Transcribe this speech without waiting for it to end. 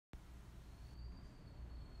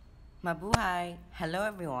Mabuhay! Hello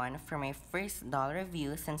everyone! For my first doll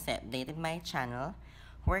review since I updated my channel,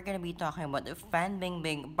 we're gonna be talking about the Fan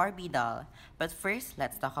Bingbing Barbie doll. But first,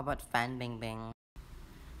 let's talk about Fan Bingbing.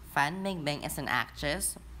 Fan Bingbing is an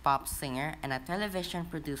actress, pop singer, and a television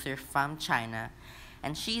producer from China,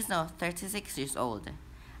 and she's now 36 years old.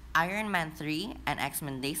 Iron Man 3 and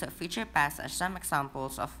X-Men Days of Future Past are some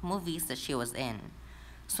examples of movies that she was in.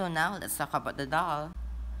 So now, let's talk about the doll.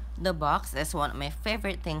 The box is one of my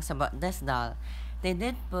favorite things about this doll. They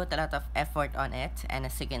did put a lot of effort on it, and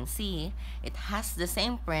as you can see, it has the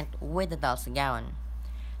same print with the doll's gown.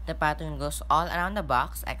 The pattern goes all around the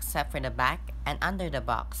box except for the back and under the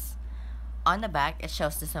box. On the back, it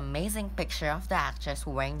shows this amazing picture of the actress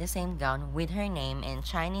wearing the same gown with her name in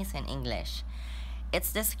Chinese and English.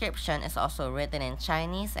 Its description is also written in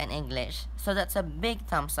Chinese and English, so that's a big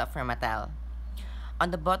thumbs up for Mattel. On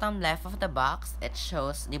the bottom left of the box, it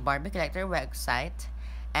shows the Barbie Collector website,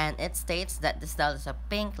 and it states that this doll is a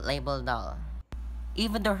pink label doll.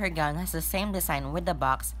 Even though her gown has the same design with the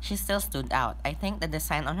box, she still stood out. I think the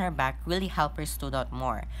design on her back really helped her stood out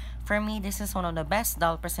more. For me, this is one of the best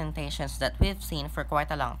doll presentations that we've seen for quite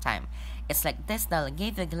a long time. It's like this doll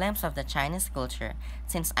gave a glimpse of the Chinese culture.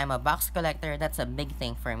 Since I'm a box collector, that's a big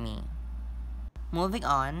thing for me. Moving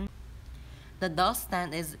on, the doll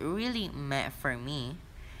stand is really meh for me.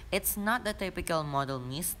 It's not the typical Model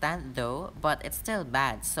Me stand though, but it's still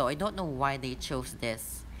bad, so I don't know why they chose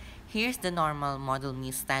this. Here's the normal Model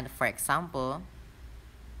Me stand for example.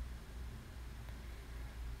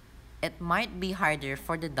 It might be harder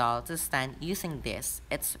for the doll to stand using this.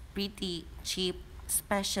 It's pretty cheap,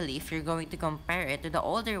 especially if you're going to compare it to the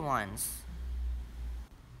older ones.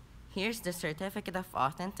 Here's the certificate of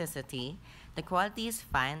authenticity. The quality is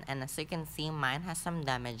fine, and as you can see, mine has some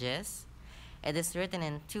damages. It is written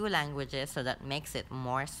in 2 languages, so that makes it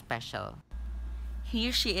more special.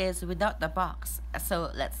 Here she is without the box,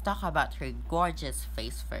 so let's talk about her gorgeous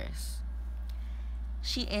face first.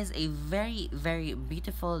 She is a very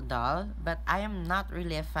beautiful doll, but I am not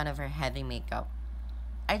really a fan of her heavy makeup.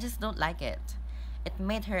 I just don't like it. It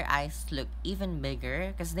made her eyes look even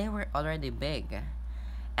bigger because they were already big,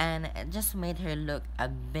 and it just made her look a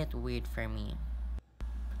bit weird for me.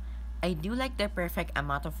 I do like the perfect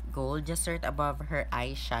amount of gold just right above her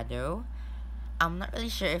eyeshadow. I'm not really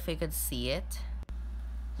sure if you could see it.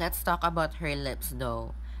 Let's talk about her lips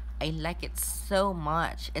though. I like it so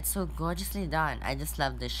much. It's so gorgeously done. I just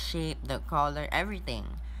love the shape, the color, everything.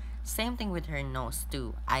 Same thing with her nose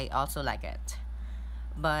too. I also like it.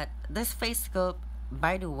 But this face sculpt,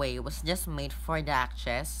 by the way, was just made for the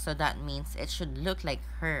actress, so that means it should look like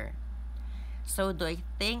her. So do I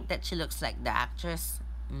think that she looks like the actress?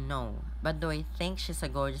 No. But do I think she's a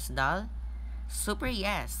gorgeous doll? Super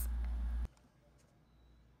yes.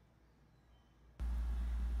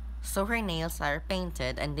 So her nails are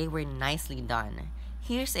painted and they were nicely done.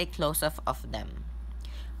 Here's a close-up of them.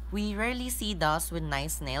 We rarely see dolls with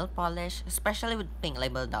nice nail polish, especially with pink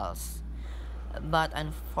label dolls. But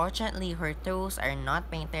unfortunately, her toes are not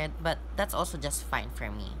painted, but that's also just fine for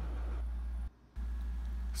me.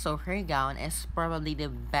 So her gown is probably the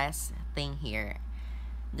best thing here.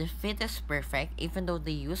 The fit is perfect even though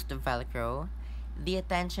they used Velcro. The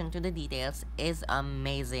attention to the details is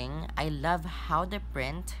amazing. I love how the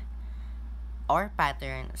print or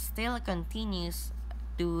pattern still continues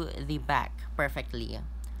to the back perfectly.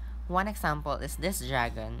 One example is this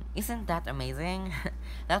dragon. Isn't that amazing?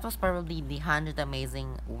 That was probably the 100th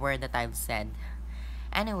amazing word that I've said.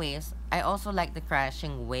 Anyways, I also like the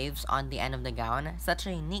crashing waves on the end of the gown. Such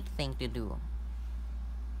a unique thing to do.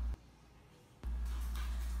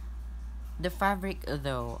 The fabric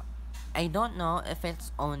though, I don't know if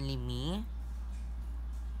it's only me,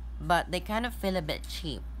 but they kind of feel a bit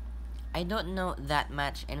cheap. I don't know that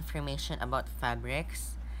much information about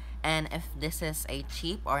fabrics, and if this is a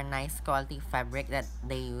cheap or nice quality fabric that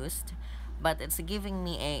they used, but it's giving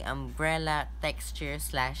me a umbrella texture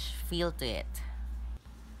slash feel to it.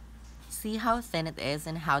 See how thin it is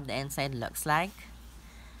and how the inside looks like?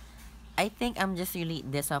 I think I'm just really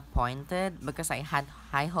disappointed because I had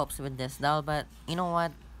high hopes with this doll, but you know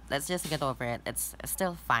what? Let's just get over it. It's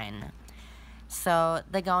still fine. So,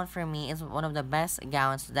 the gown for me is one of the best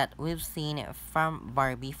gowns that we've seen from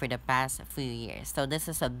Barbie for the past few years. So, this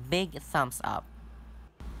is a big thumbs up.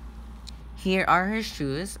 Here are her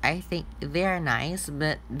shoes. I think they are nice,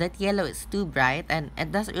 but that yellow is too bright and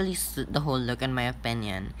it doesn't really suit the whole look in my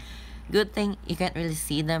opinion. Good thing you can't really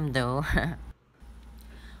see them though.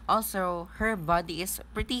 Also, her body is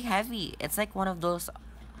pretty heavy. It's like one of those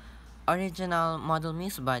original Model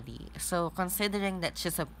Muse body. So considering that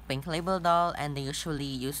she's a pink label doll and they usually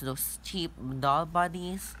use those cheap doll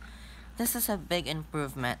bodies, this is a big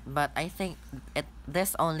improvement, but I think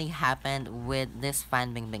this only happened with this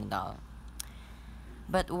Fan Bingbing doll.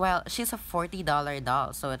 But well, she's a $40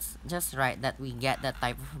 doll, so it's just right that we get that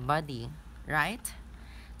type of body, right?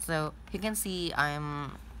 So you can see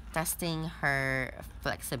I'm testing her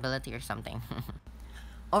flexibility or something.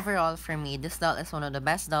 Overall, for me, this doll is one of the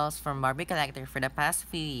best dolls from Barbie Collector for the past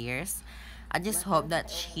few years. I just hope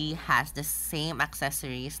that she has the same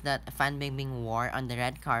accessories that Fan Bingbing wore on the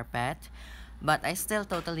red carpet. But I still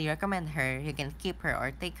totally recommend her. You can keep her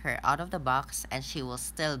or take her out of the box and she will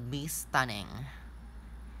still be stunning.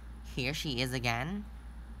 Here she is again.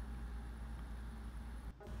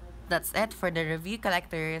 That's it for the review,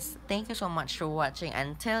 collectors. Thank you so much for watching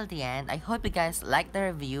until the end. I hope you guys liked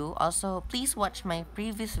the review. Also, please watch my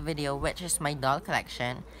previous video, which is my doll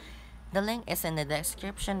collection. The link is in the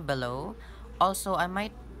description below. Also, I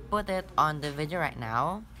might put it on the video right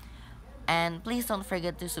now. And please don't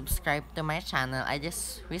forget to subscribe to my channel. I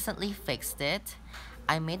just recently fixed it.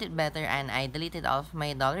 I made it better and I deleted all of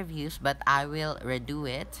my doll reviews, but I will redo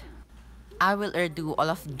it. I will redo all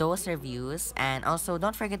of those reviews, and also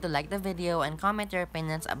don't forget to like the video and comment your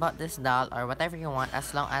opinions about this doll or whatever you want,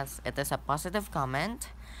 as long as it is a positive comment.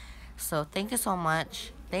 So thank you so much,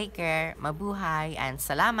 take care, mabuhay, and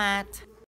salamat!